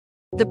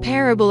The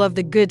parable of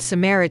the Good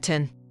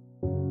Samaritan.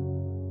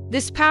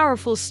 This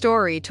powerful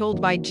story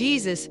told by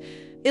Jesus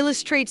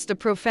illustrates the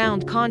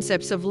profound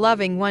concepts of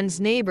loving one's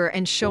neighbor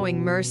and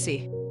showing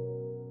mercy.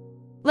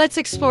 Let's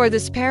explore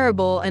this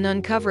parable and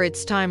uncover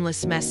its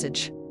timeless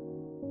message.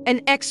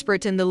 An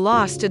expert in the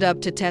law stood up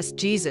to test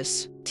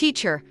Jesus.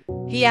 "Teacher,"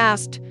 he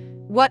asked,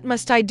 "what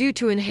must I do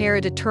to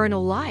inherit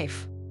eternal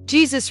life?"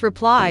 Jesus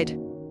replied,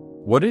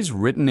 "What is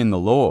written in the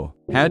law?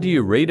 How do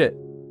you read it?"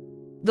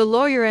 The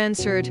lawyer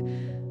answered,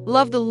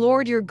 "Love the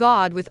Lord your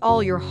God with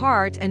all your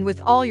heart and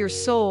with all your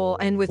soul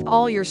and with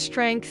all your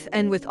strength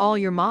and with all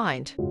your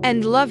mind,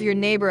 and love your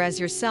neighbor as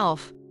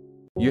yourself."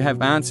 "You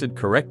have answered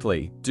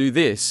correctly. Do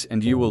this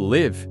and you will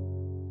live."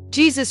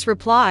 Jesus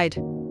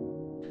replied.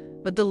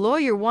 But the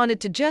lawyer wanted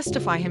to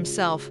justify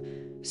himself,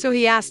 so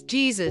he asked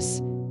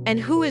Jesus, "And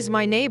who is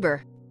my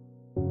neighbor?"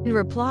 In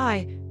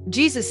reply,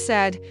 Jesus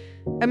said,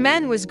 "A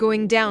man was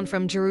going down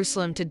from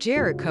Jerusalem to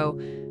Jericho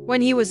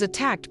when he was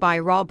attacked by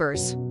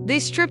robbers. They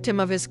stripped him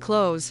of his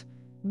clothes,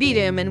 beat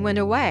him, and went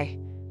away,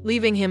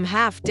 leaving him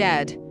half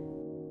dead.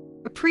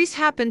 A priest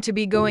happened to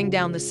be going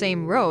down the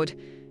same road,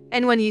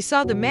 and when he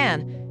saw the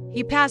man,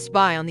 he passed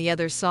by on the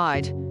other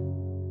side.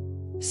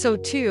 So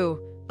too,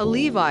 a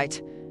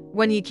Levite,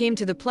 when he came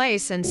to the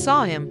place and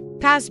saw him,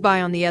 passed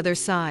by on the other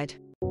side.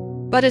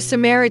 But a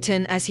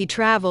Samaritan, as he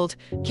traveled,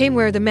 came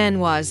where the man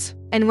was,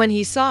 and when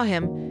he saw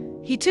him,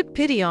 he took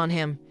pity on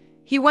him.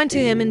 He went to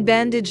him and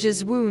bandaged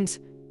his wounds,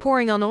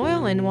 pouring on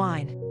oil and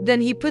wine. Then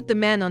he put the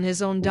man on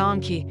his own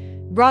donkey,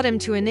 brought him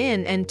to an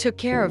inn, and took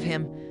care of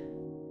him.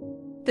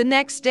 The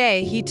next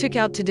day he took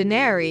out 2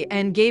 denarii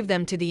and gave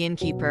them to the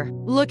innkeeper.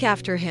 'Look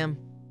after him,'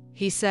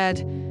 he said,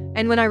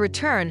 'and when I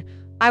return,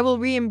 I will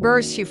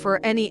reimburse you for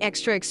any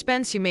extra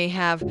expense you may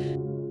have.'"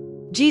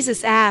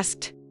 Jesus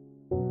asked,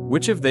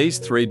 "Which of these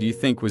 3 do you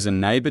think was a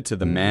neighbor to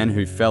the man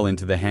who fell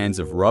into the hands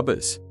of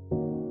robbers?"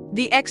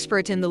 The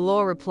expert in the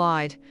law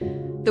replied,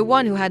 "The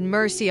one who had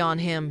mercy on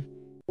him."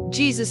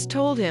 Jesus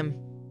told him,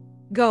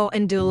 "Go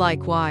and do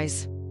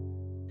likewise."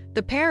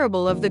 The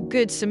parable of the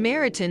Good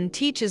Samaritan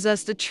teaches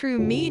us the true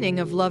meaning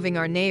of loving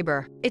our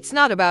neighbor. It's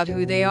not about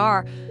who they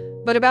are,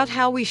 but about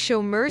how we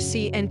show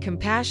mercy and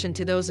compassion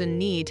to those in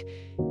need.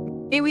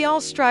 May we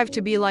all strive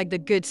to be like the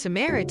Good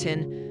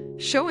Samaritan,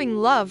 showing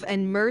love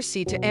and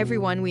mercy to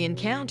everyone we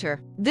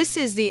encounter. This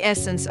is the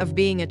essence of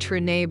being a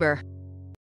true neighbor.